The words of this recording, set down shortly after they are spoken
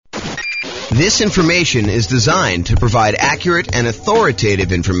This information is designed to provide accurate and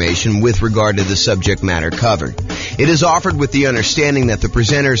authoritative information with regard to the subject matter covered. It is offered with the understanding that the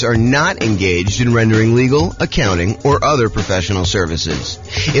presenters are not engaged in rendering legal, accounting, or other professional services.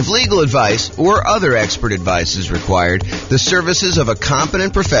 If legal advice or other expert advice is required, the services of a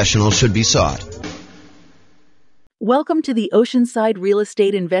competent professional should be sought. Welcome to the Oceanside Real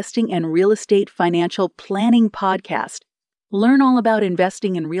Estate Investing and Real Estate Financial Planning Podcast. Learn all about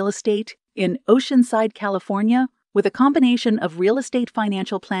investing in real estate in Oceanside, California, with a combination of real estate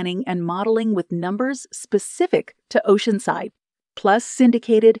financial planning and modeling with numbers specific to Oceanside, plus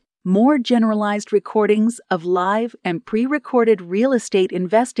syndicated, more generalized recordings of live and pre-recorded real estate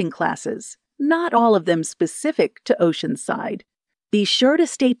investing classes, not all of them specific to Oceanside. Be sure to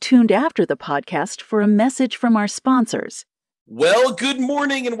stay tuned after the podcast for a message from our sponsors. Well, good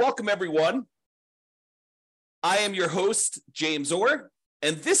morning and welcome, everyone. I am your host, James Orr,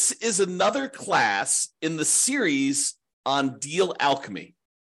 and this is another class in the series on Deal Alchemy.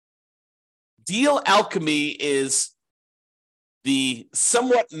 Deal Alchemy is the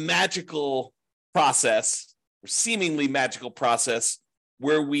somewhat magical process, or seemingly magical process,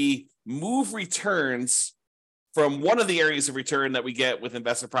 where we move returns from one of the areas of return that we get with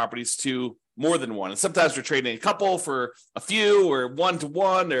investment properties to more than one. And sometimes we're trading a couple for a few or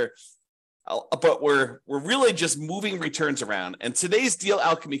one-to-one, but we're really just moving returns around. And today's Deal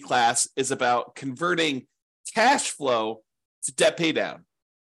Alchemy class is about converting cash flow to debt pay down.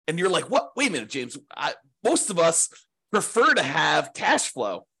 And you're like, what? Wait a minute, James. Most of us prefer to have cash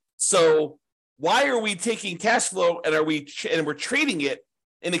flow. So why are we taking cash flow and we're trading it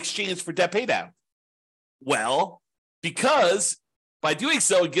in exchange for debt pay down? Well, because by doing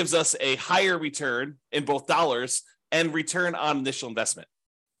so, it gives us a higher return in both dollars and return on initial investment.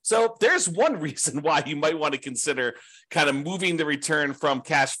 So there's one reason why you might want to consider kind of moving the return from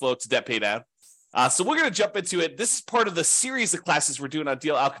cash flow to debt pay down. So we're going to jump into it. This is part of the series of classes we're doing on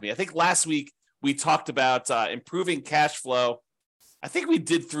Deal Alchemy. I think last week we talked about improving cash flow. I think we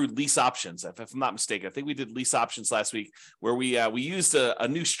did through lease options, if I'm not mistaken. I think we did lease options last week where we used a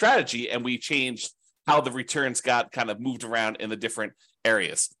new strategy and we changed how the returns got kind of moved around in the different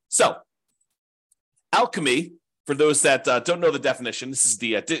areas. So alchemy, for those that don't know the definition, this is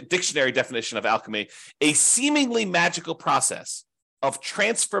the dictionary definition of alchemy, a seemingly magical process of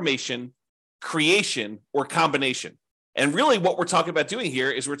transformation, creation, or combination. And really what we're talking about doing here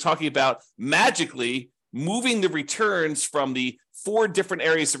is we're talking about magically moving the returns from the 4 different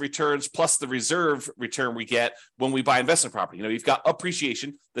areas of returns plus the reserve return we get when we buy investment property. You know, you've got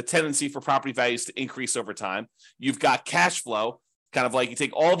appreciation, the tendency for property values to increase over time. You've got cash flow, kind of like you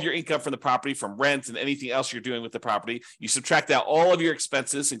take all of your income from the property, from rent and anything else you're doing with the property. You subtract out all of your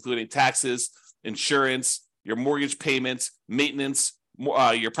expenses, including taxes, insurance, your mortgage payments, maintenance,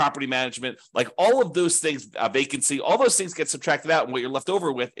 your property management, like all of those things, vacancy, all those things get subtracted out. And what you're left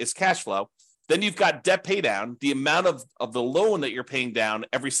over with is cash flow. Then you've got debt pay down, the amount of the loan that you're paying down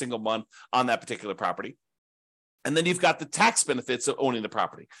every single month on that particular property. And then you've got the tax benefits of owning the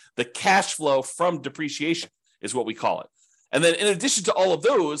property. The cash flow from depreciation is what we call it. And then in addition to all of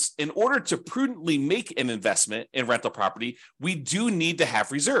those, in order to prudently make an investment in rental property, we do need to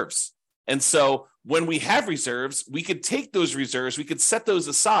have reserves. And so when we have reserves, we could take those reserves, we could set those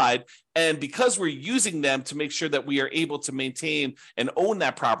aside. And because we're using them to make sure that we are able to maintain and own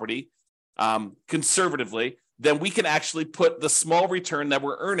that property conservatively, then we can actually put the small return that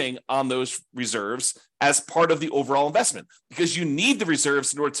we're earning on those reserves as part of the overall investment. Because you need the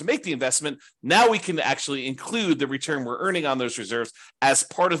reserves in order to make the investment, now we can actually include the return we're earning on those reserves as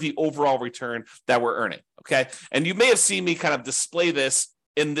part of the overall return that we're earning, okay? And you may have seen me kind of display this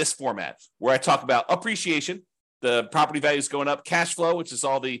in this format, where I talk about appreciation, the property values going up, cash flow, which is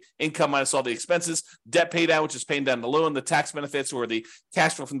all the income minus all the expenses, debt pay down, which is paying down the loan, the tax benefits or the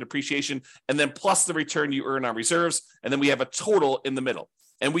cash flow from depreciation, and then plus the return you earn on reserves. And then we have a total in the middle.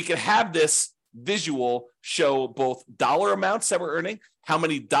 And we can have this visual show both dollar amounts that we're earning, how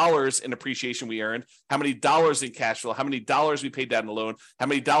many dollars in appreciation we earned, how many dollars in cash flow, how many dollars we paid down the loan, how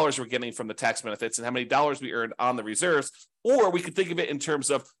many dollars we're getting from the tax benefits, and how many dollars we earned on the reserves. Or we could think of it in terms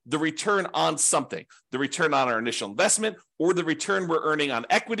of the return on something, the return on our initial investment, or the return we're earning on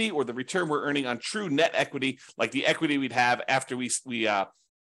equity, or the return we're earning on true net equity, like the equity we'd have after we sell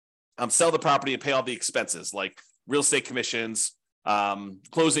the property and pay all the expenses, like real estate commissions,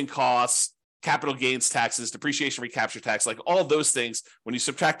 closing costs, capital gains taxes, depreciation recapture tax, like all of those things. When you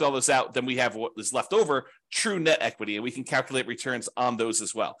subtract all those out, then we have what is left over, true net equity, and we can calculate returns on those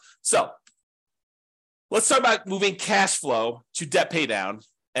as well. So let's talk about moving cash flow to debt pay down.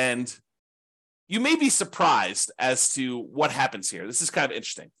 And you may be surprised as to what happens here. This is kind of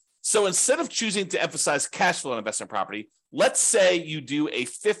interesting. So instead of choosing to emphasize cash flow on investment property, let's say you do a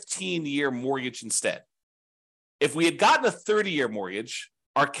 15-year mortgage instead. If we had gotten a 30-year mortgage,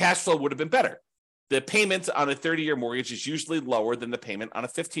 our cash flow would have been better. The payment on a 30-year mortgage is usually lower than the payment on a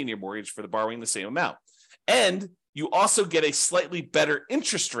 15-year mortgage for the borrowing the same amount. And you also get a slightly better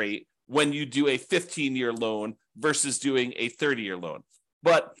interest rate when you do a 15-year loan versus doing a 30-year loan.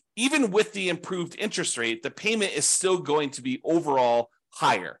 But even with the improved interest rate, the payment is still going to be overall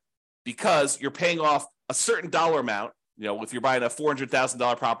higher because you're paying off a certain dollar amount. You know, if you're buying a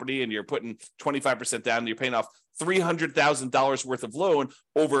 $400,000 property and you're putting 25% down, you're paying off $300,000 worth of loan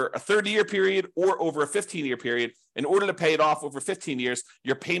over a 30-year period or over a 15-year period. In order to pay it off over 15 years,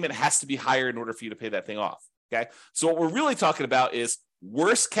 your payment has to be higher in order for you to pay that thing off. Okay. So what we're really talking about is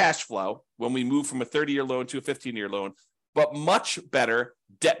worse cash flow when we move from a 30-year loan to a 15-year loan, but much better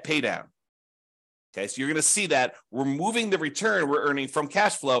debt pay down. Okay, so you're going to see that we're moving the return we're earning from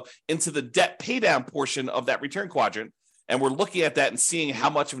cash flow into the debt pay down portion of that return quadrant, and we're looking at that and seeing how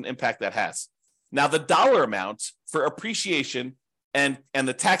much of an impact that has. Now, the dollar amount for appreciation and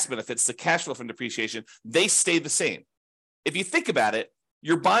the tax benefits, the cash flow from depreciation, they stay the same. If you think about it,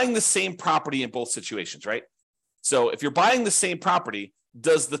 you're buying the same property in both situations, right? So if you're buying the same property,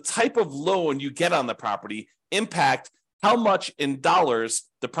 does the type of loan you get on the property impact how much in dollars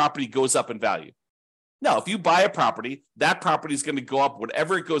the property goes up in value? No, if you buy a property, that property is going to go up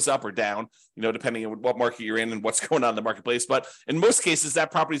whatever it goes up or down, you know, depending on what market you're in and what's going on in the marketplace. But in most cases,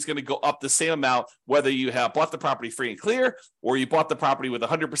 that property is going to go up the same amount, whether you have bought the property free and clear, or you bought the property with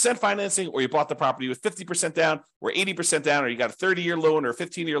 100% financing, or you bought the property with 50% down or 80% down, or you got a 30-year loan or a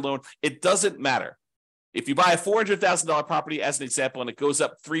 15-year loan. It doesn't matter. If you buy a $400,000 property, as an example, and it goes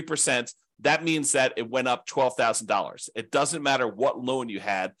up 3%, that means that it went up $12,000. It doesn't matter what loan you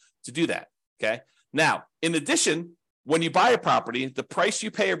had to do that, okay? Now, in addition, when you buy a property, the price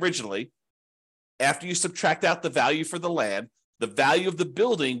you pay originally, after you subtract out the value for the land, the value of the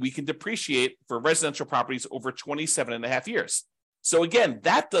building we can depreciate for residential properties over 27 and a half years. So again,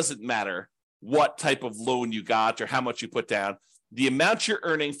 that doesn't matter what type of loan you got or how much you put down. The amount you're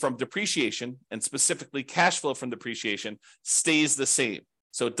earning from depreciation, and specifically cash flow from depreciation, stays the same.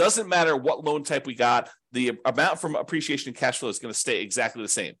 So it doesn't matter what loan type we got, the amount from appreciation and cash flow is going to stay exactly the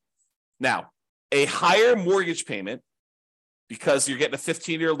same. Now, a higher mortgage payment, because you're getting a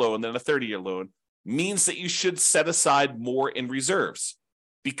 15-year loan than a 30-year loan, means that you should set aside more in reserves.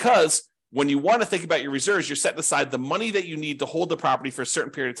 Because when you want to think about your reserves, you're setting aside the money that you need to hold the property for a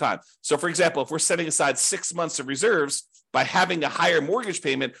certain period of time. So for example, if we're setting aside 6 months of reserves, by having a higher mortgage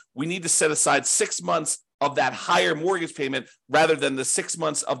payment, we need to set aside 6 months of that higher mortgage payment rather than the 6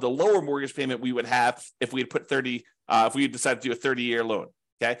 months of the lower mortgage payment we would have if we had put if we had decided to do a 30-year loan.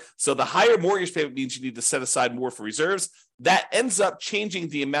 Okay, so the higher mortgage payment means you need to set aside more for reserves. That ends up changing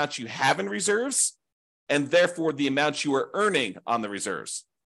the amount you have in reserves, and therefore the amount you are earning on the reserves.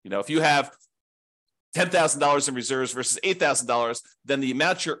 You know, if you have $10,000 in reserves versus $8,000, then the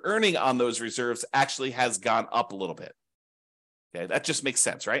amount you're earning on those reserves actually has gone up a little bit. Okay, that just makes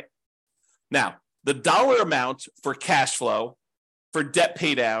sense, right? Now, the dollar amount for cash flow, for debt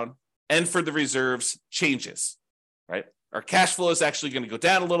pay down, and for the reserves changes, right? Our cash flow is actually going to go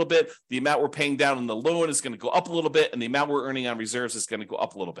down a little bit. The amount we're paying down on the loan is going to go up a little bit, and the amount we're earning on reserves is going to go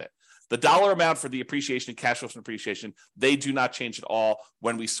up a little bit. The dollar amount for the appreciation and cash flow from appreciation, they do not change at all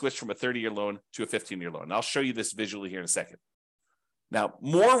when we switch from a 30-year loan to a 15-year loan. And I'll show you this visually here in a second. Now,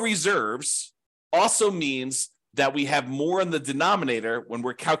 more reserves also means that we have more in the denominator when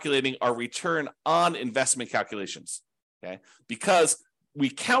we're calculating our return on investment calculations, okay? Because we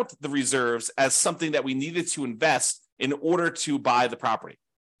count the reserves as something that we needed to invest in order to buy the property.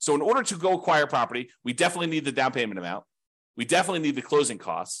 So in order to go acquire property, we definitely need the down payment amount. We definitely need the closing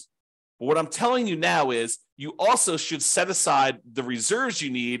costs. But what I'm telling you now is you also should set aside the reserves you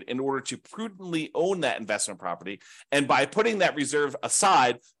need in order to prudently own that investment property. And by putting that reserve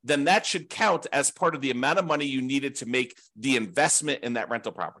aside, then that should count as part of the amount of money you needed to make the investment in that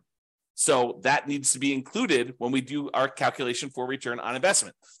rental property. So that needs to be included when we do our calculation for return on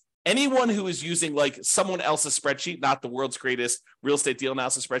investment. Anyone who is using like someone else's spreadsheet, not the world's greatest real estate deal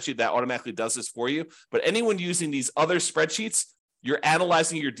analysis spreadsheet that automatically does this for you, but anyone using these other spreadsheets, you're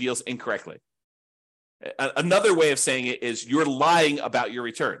analyzing your deals incorrectly. Another way of saying it is you're lying about your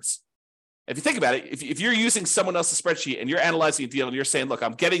returns. If you think about it, if you're using someone else's spreadsheet and you're analyzing a deal and you're saying, look,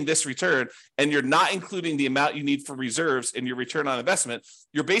 I'm getting this return, and you're not including the amount you need for reserves in your return on investment,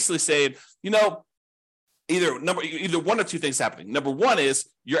 you're basically saying, you know, either one of two things happening. Number one is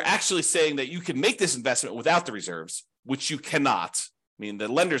you're actually saying that you can make this investment without the reserves, which you cannot. mean, the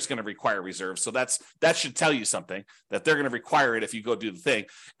lender's going to require reserves. So that should tell you something, that they're going to require it if you go do the thing.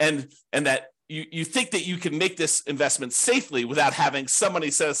 And that you think that you can make this investment safely without having some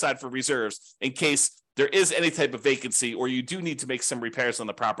money set aside for reserves in case there is any type of vacancy, or you do need to make some repairs on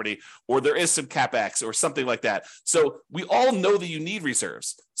the property, or there is some CapEx or something like that. So we all know that you need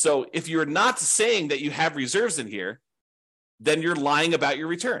reserves. So if you're not saying that you have reserves in here, then you're lying about your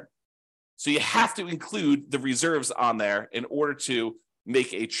return. So you have to include the reserves on there in order to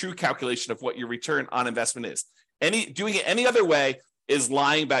make a true calculation of what your return on investment is. Doing it any other way is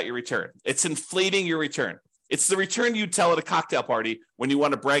lying about your return. It's inflating your return. It's the return you tell at a cocktail party when you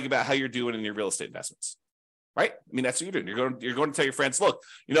want to brag about how you're doing in your real estate investments, right? I mean, that's what you're doing. You're going to tell your friends, look,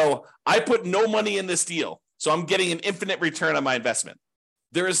 I put no money in this deal, so I'm getting an infinite return on my investment.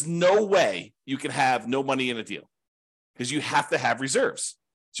 There is no way you can have no money in a deal because you have to have reserves.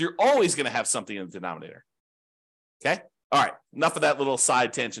 So you're always going to have something in the denominator. Okay? All right. Enough of that little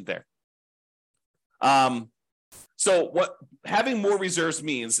side tangent there. So what having more reserves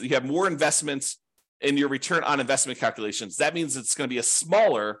means, you have more investments in your return on investment calculations. That means it's going to be a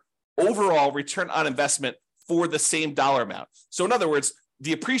smaller overall return on investment for the same dollar amount. So in other words,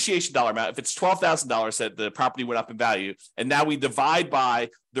 the appreciation dollar amount, if it's $12,000 that the property went up in value, and now we divide by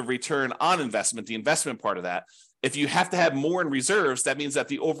the return on investment, the investment part of that, if you have to have more in reserves, that means that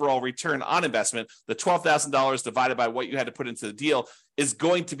the overall return on investment, the $12,000 divided by what you had to put into the deal, is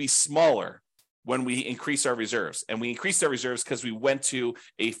going to be smaller when we increase our reserves. And we increased our reserves because we went to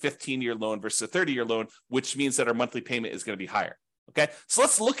a 15-year loan versus a 30-year loan, which means that our monthly payment is going to be higher. Okay, so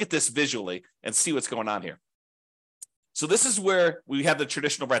let's look at this visually and see what's going on here. So this is where we have the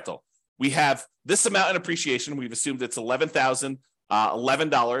traditional rental. We have this amount in appreciation. We've assumed it's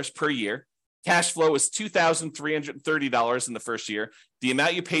 $11,011 per year. Cash flow is $2,330 in the first year. The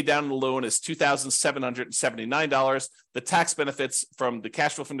amount you pay down in the loan is $2,779. The tax benefits from the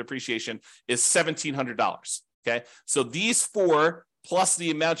cash flow from depreciation is $1,700. Okay, so these four plus the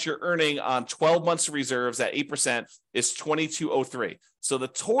amount you're earning on 12 months of reserves at 8% is $2,203. So the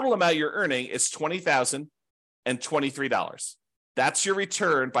total amount you're earning is $20,023. That's your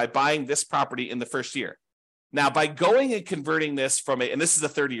return by buying this property in the first year. Now, by going and converting this and this is a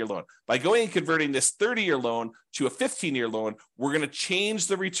 30-year loan, by going and converting this 30-year loan to a 15-year loan, we're going to change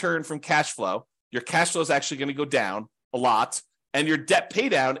the return from cash flow. Your cash flow is actually going to go down a lot, and your debt pay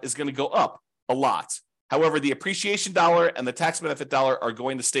down is going to go up a lot. However, the appreciation dollar and the tax benefit dollar are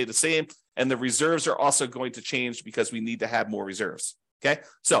going to stay the same, and the reserves are also going to change because we need to have more reserves. Okay,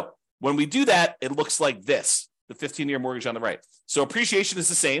 so when we do that, it looks like this, the 15-year mortgage on the right. So appreciation is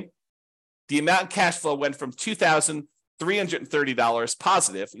the same. The amount in cash flow went from $2,330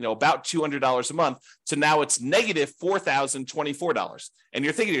 positive, about $200 a month, to now it's negative $4,024. And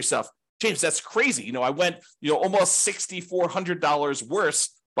you're thinking to yourself, James, that's crazy. I went, almost $6,400 worse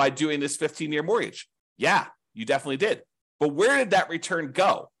by doing this 15-year mortgage. Yeah, you definitely did. But where did that return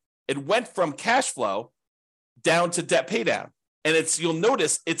go? It went from cash flow down to debt pay down. And you'll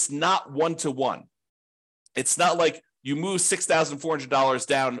notice it's not one-to-one. It's not like you move $6,400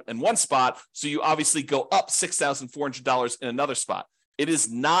 down in one spot, so you obviously go up $6,400 in another spot. It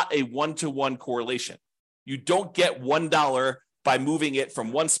is not a one-to-one correlation. You don't get $1 by moving it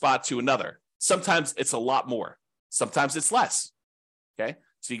from one spot to another. Sometimes it's a lot more. Sometimes it's less. Okay,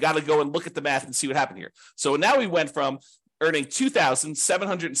 so you got to go and look at the math and see what happened here. So now we went from earning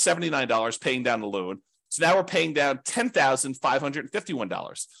 $2,779 paying down the loan. So now we're paying down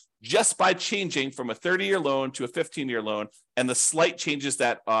 $10,551. Just by changing from a 30-year loan to a 15-year loan and the slight changes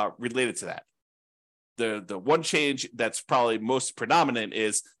that are related to that. The one change that's probably most predominant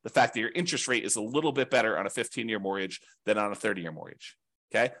is the fact that your interest rate is a little bit better on a 15-year mortgage than on a 30-year mortgage.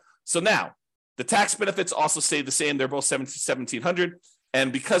 Okay, so now the tax benefits also stay the same. They're both $1,700.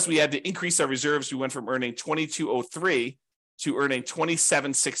 And because we had to increase our reserves, we went from earning $2,203 to earning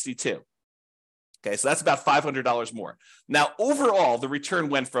 $2,762. Okay, so that's about $500 more. Now, overall, the return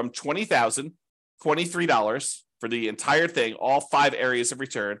went from $20,023 for the entire thing, all 5 areas of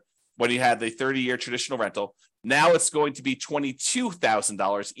return, when you had the 30-year traditional rental. Now it's going to be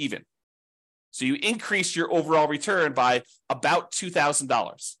 $22,000 even. So you increase your overall return by about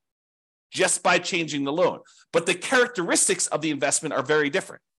 $2,000 just by changing the loan. But the characteristics of the investment are very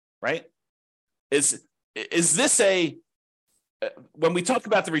different, right? Is this when we talk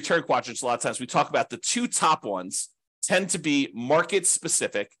about the return quadrants, a lot of times we talk about the 2 top ones tend to be market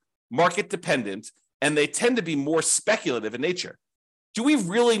specific, market dependent, and they tend to be more speculative in nature. Do we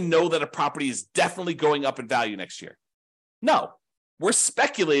really know that a property is definitely going up in value next year? No, we're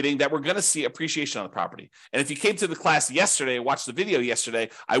speculating that we're going to see appreciation on the property. And if you came to the class yesterday, watched the video yesterday,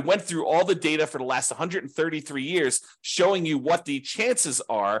 I went through all the data for the last 133 years, showing you what the chances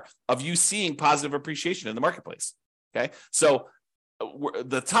are of you seeing positive appreciation in the marketplace. Okay, so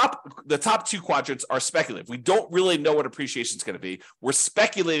the top two quadrants are speculative. We don't really know what appreciation is going to be. We're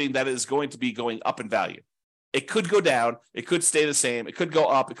speculating that it is going to be going up in value. It could go down. It could stay the same. It could go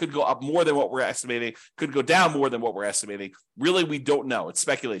up. It could go up more than what we're estimating. It could go down more than what we're estimating. Really, we don't know. It's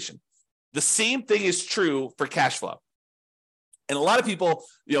speculation. The same thing is true for cash flow. And a lot of people,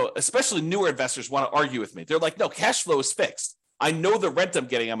 especially newer investors, want to argue with me. They're like, no, cash flow is fixed. I know the rent I'm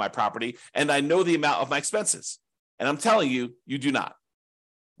getting on my property, and I know the amount of my expenses. And I'm telling you, you do not.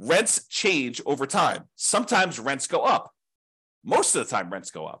 Rents change over time. Sometimes rents go up. Most of the time, rents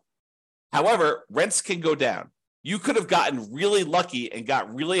go up. However, rents can go down. You could have gotten really lucky and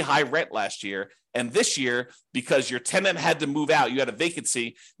got really high rent last year. And this year, because your tenant had to move out, you had a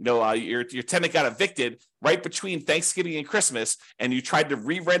vacancy, your tenant got evicted right between Thanksgiving and Christmas, and you tried to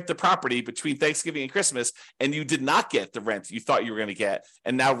re-rent the property between Thanksgiving and Christmas, and you did not get the rent you thought you were going to get,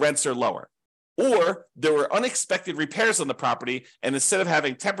 and now rents are lower. Or there were unexpected repairs on the property, and instead of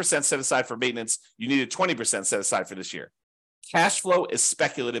having 10% set aside for maintenance, you needed 20% set aside for this year. Cash flow is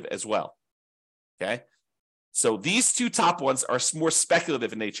speculative as well. Okay, so these two top ones are more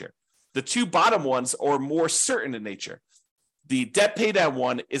speculative in nature. The two bottom ones are more certain in nature. The debt paydown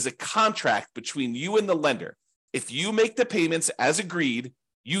one is a contract between you and the lender. If you make the payments as agreed,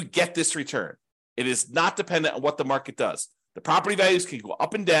 you get this return. It is not dependent on what the market does. The property values can go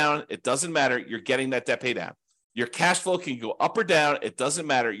up and down. It doesn't matter. You're getting that debt paydown. Your cash flow can go up or down. It doesn't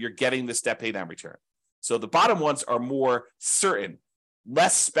matter. You're getting this debt paydown return. So the bottom ones are more certain,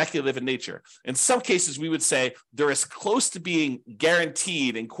 less speculative in nature. In some cases, we would say they're as close to being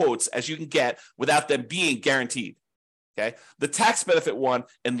guaranteed, in quotes, as you can get without them being guaranteed. Okay. The tax benefit one,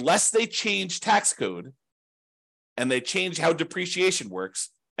 unless they change tax code and they change how depreciation works,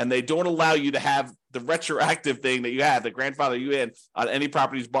 and they don't allow you to have the retroactive thing that you had, the grandfather you in on any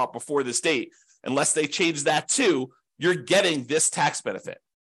properties bought before this date, unless they change that too, you're getting this tax benefit.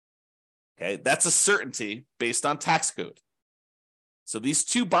 Okay. That's a certainty based on tax code. So these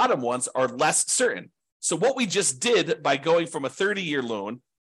two bottom ones are less certain. So what we just did by going from a 30-year loan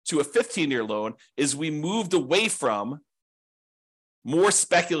to a 15-year loan is we moved away from more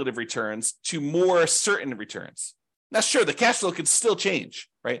speculative returns to more certain returns. Now, sure, the cash flow can still change,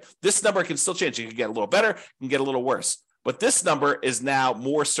 right? This number can still change. It can get a little better, it can get a little worse. But this number is now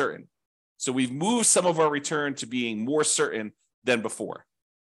more certain. So we've moved some of our return to being more certain than before.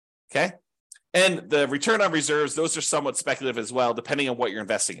 Okay? And the return on reserves, those are somewhat speculative as well, depending on what you're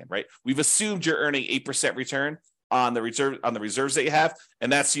investing in, right? We've assumed you're earning 8% return on the reserves that you have, and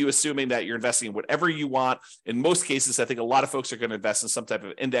that's you assuming that you're investing in whatever you want. In most cases, I think a lot of folks are going to invest in some type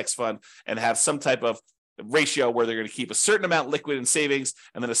of index fund and have some type of ratio where they're going to keep a certain amount liquid in savings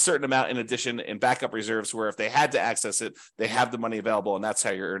and then a certain amount in addition in backup reserves, where if they had to access it, they have the money available, and that's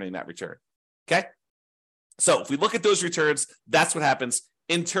how you're earning that return. Okay? So if we look at those returns, that's what happens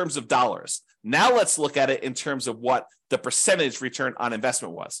in terms of dollars. Now let's look at it in terms of what the percentage return on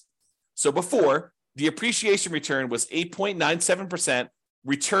investment was. So before, the appreciation return was 8.97%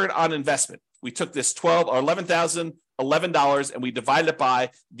 return on investment. We took this $11,011 and we divided it by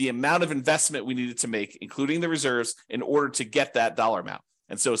the amount of investment we needed to make, including the reserves, in order to get that dollar amount.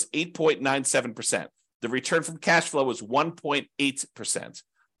 And so it's 8.97%. The return from cash flow was 1.8%.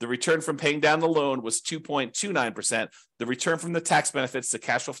 The return from paying down the loan was 2.29%. The return from the tax benefits, the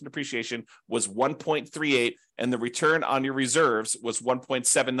cash flow from depreciation, was 1.38%, and the return on your reserves was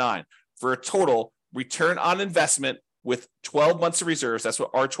 1.79%, for a total return on investment with 12 months of reserves, that's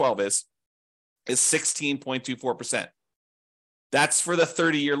what R12 is 16.24%. That's for the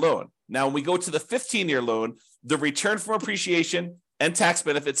 30-year loan. Now, when we go to the 15-year loan, the return from appreciation and tax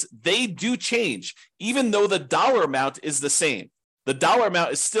benefits, they do change, even though the dollar amount is the same. The dollar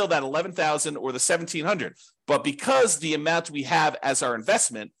amount is still that $11,000 or the $1,700, but because the amount we have as our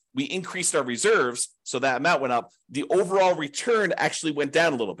investment, we increased our reserves, so that amount went up. The overall return actually went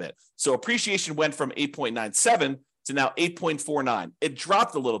down a little bit. So appreciation went from 8.97 to now 8.49. It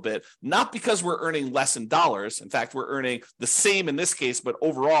dropped a little bit, not because we're earning less in dollars. In fact, we're earning the same in this case, but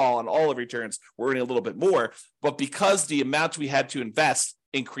overall on all of returns, we're earning a little bit more. But because the amount we had to invest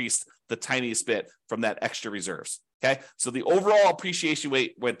increased the tiniest bit from that extra reserves. Okay, so the overall appreciation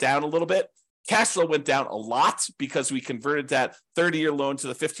rate went down a little bit. Cash flow went down a lot because we converted that 30-year loan to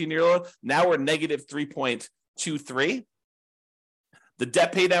the 15-year loan. Now we're negative 3.23. The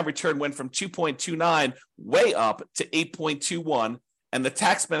debt paydown return went from 2.29 way up to 8.21, and the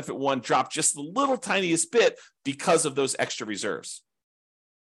tax benefit one dropped just the little tiniest bit because of those extra reserves.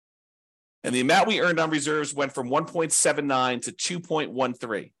 And the amount we earned on reserves went from 1.79 to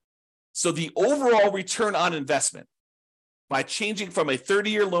 2.13. So the overall return on investment by changing from a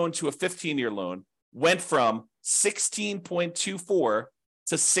 30-year loan to a 15-year loan went from 16.24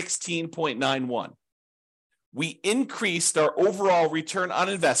 to 16.91. We increased our overall return on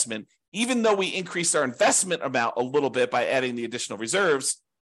investment, even though we increased our investment amount a little bit by adding the additional reserves,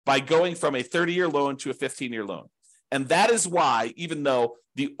 by going from a 30-year loan to a 15-year loan. And that is why, even though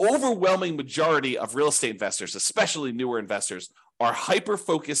the overwhelming majority of real estate investors, especially newer investors, are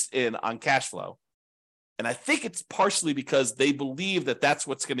hyper-focused in on cash flow, and I think it's partially because they believe that that's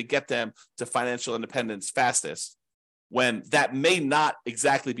what's going to get them to financial independence fastest, when that may not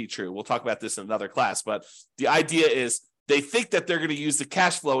exactly be true. We'll talk about this in another class, but the idea is they think that they're going to use the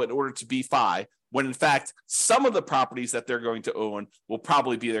cash flow in order to be FI, when in fact, some of the properties that they're going to own will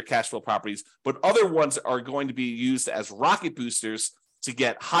probably be their cash flow properties, but other ones are going to be used as rocket boosters to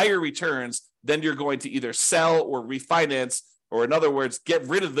get higher returns. Then you're going to either sell or refinance, or in other words, get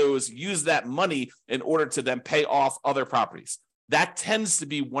rid of those, use that money in order to then pay off other properties. That tends to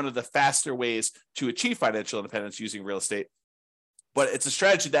be one of the faster ways to achieve financial independence using real estate. But it's a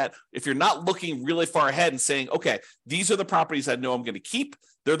strategy that if you're not looking really far ahead and saying, okay, these are the properties I know I'm going to keep,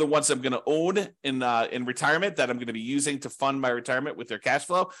 they're the ones I'm going to own in retirement that I'm going to be using to fund my retirement with their cash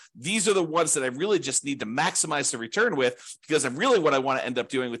flow. These are the ones that I really just need to maximize the return with, because really what I want to end up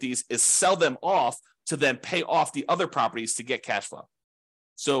doing with these is sell them off to then pay off the other properties to get cash flow.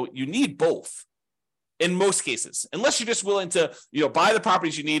 So you need both in most cases, unless you're just willing to buy the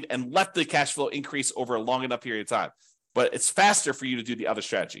properties you need and let the cash flow increase over a long enough period of time. But it's faster for you to do the other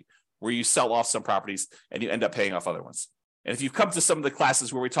strategy, where you sell off some properties and you end up paying off other ones. And if you've come to some of the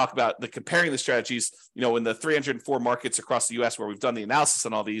classes where we talk about the comparing the strategies, in the 304 markets across the US where we've done the analysis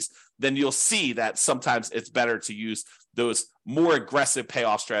on all these, then you'll see that sometimes it's better to use those more aggressive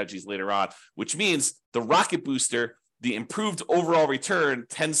payoff strategies later on, which means the rocket booster, the improved overall return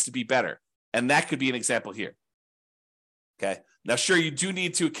tends to be better. And that could be an example here. Okay. Now, sure, you do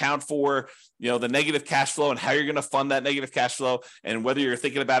need to account for, the negative cash flow and how you're going to fund that negative cash flow, and whether you're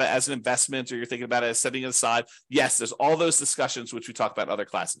thinking about it as an investment or you're thinking about it as setting it aside. Yes, there's all those discussions, which we talk about in other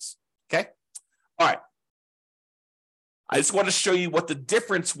classes. Okay. All right. I just want to show you what the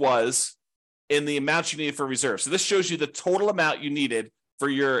difference was in the amount you needed for reserves. So this shows you the total amount you needed for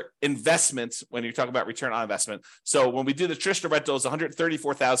your investments when you're talking about return on investment. So when we do the traditional rental, it's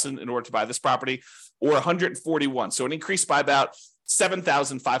 $134,000 in order to buy this property, or $141,000. So it increased by about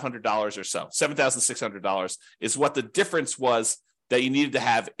 $7,500 or so. $7,600 is what the difference was that you needed to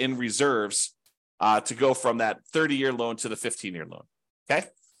have in reserves to go from that 30-year loan to the 15-year loan. Okay.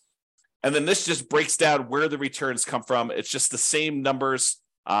 And then this just breaks down where the returns come from. It's just the same numbers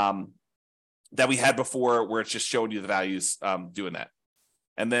that we had before, where it's just showing you the values doing that.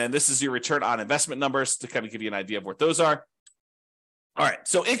 And then this is your return on investment numbers to kind of give you an idea of what those are. All right.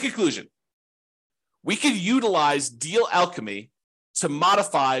 So in conclusion, we can utilize Deal Alchemy to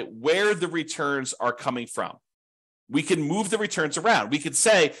modify where the returns are coming from. We can move the returns around. We could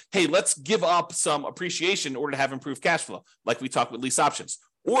say, hey, let's give up some appreciation in order to have improved cash flow, like we talked with lease options.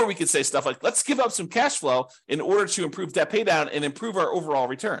 Or we could say stuff like, let's give up some cash flow in order to improve debt pay down and improve our overall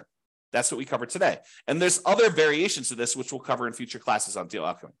return. That's what we covered today. And there's other variations to this, which we'll cover in future classes on Deal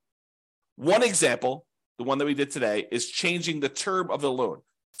Alchemy. One example, the one that we did today, is changing the term of the loan,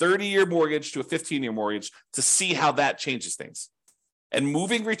 30-year mortgage to a 15-year mortgage, to see how that changes things. And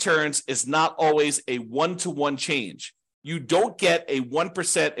moving returns is not always a one-to-one change. You don't get a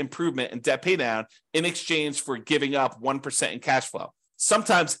 1% improvement in debt pay down in exchange for giving up 1% in cash flow.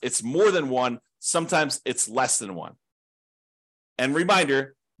 Sometimes it's more than one, sometimes it's less than one. And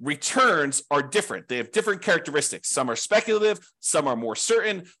reminder, returns are different. They have different characteristics. Some are speculative, some are more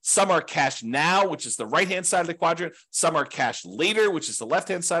certain, some are cash now, which is the right-hand side of the quadrant, some are cash later, which is the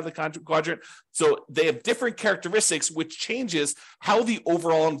left-hand side of the quadrant. So they have different characteristics, which changes how the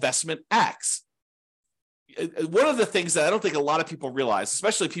overall investment acts. One of the things that I don't think a lot of people realize,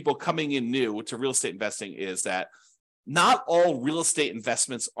 especially people coming in new to real estate investing, is that not all real estate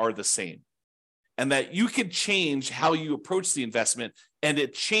investments are the same, and that you can change how you approach the investment, and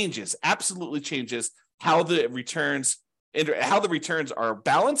it changes, absolutely changes how the returns are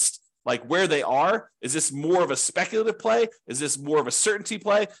balanced, like where they are. Is this more of a speculative play? Is this more of a certainty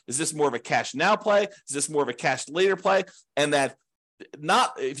play? Is this more of a cash now play? Is this more of a cash later play? And that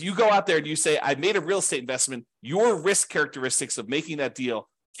not, if you go out there and you say, I made a real estate investment, your risk characteristics of making that deal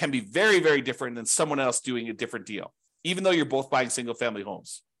can be very, very different than someone else doing a different deal, even though you're both buying single family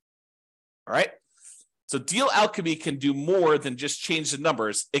homes. All right. So Deal Alchemy can do more than just change the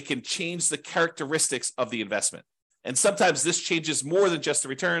numbers. It can change the characteristics of the investment. And sometimes this changes more than just the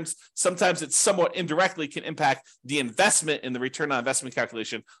returns. Sometimes it somewhat indirectly can impact the investment in the return on investment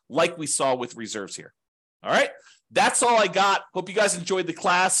calculation, like we saw with reserves here. All right, that's all I got. Hope you guys enjoyed the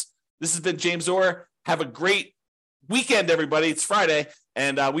class. This has been James Orr. Have a great weekend, everybody. It's Friday,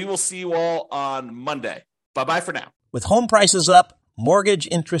 and we will see you all on Monday. Bye-bye for now. With home prices up, mortgage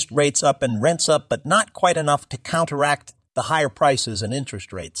interest rates up, and rents up, but not quite enough to counteract the higher prices and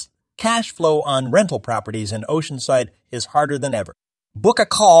interest rates, cash flow on rental properties in Oceanside is harder than ever. Book a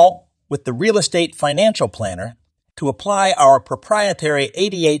call with the Real Estate Financial Planner to apply our proprietary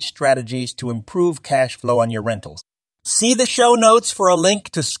 88 strategies to improve cash flow on your rentals. See the show notes for a link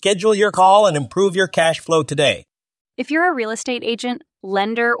to schedule your call and improve your cash flow today. If you're a real estate agent,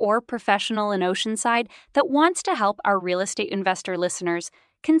 lender, or professional in Oceanside that wants to help our real estate investor listeners,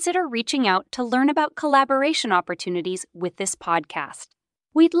 consider reaching out to learn about collaboration opportunities with this podcast.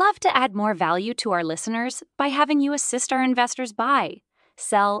 We'd love to add more value to our listeners by having you assist our investors buy,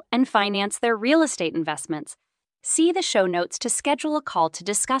 sell, and finance their real estate investments. See the show notes to schedule a call to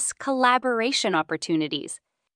discuss collaboration opportunities.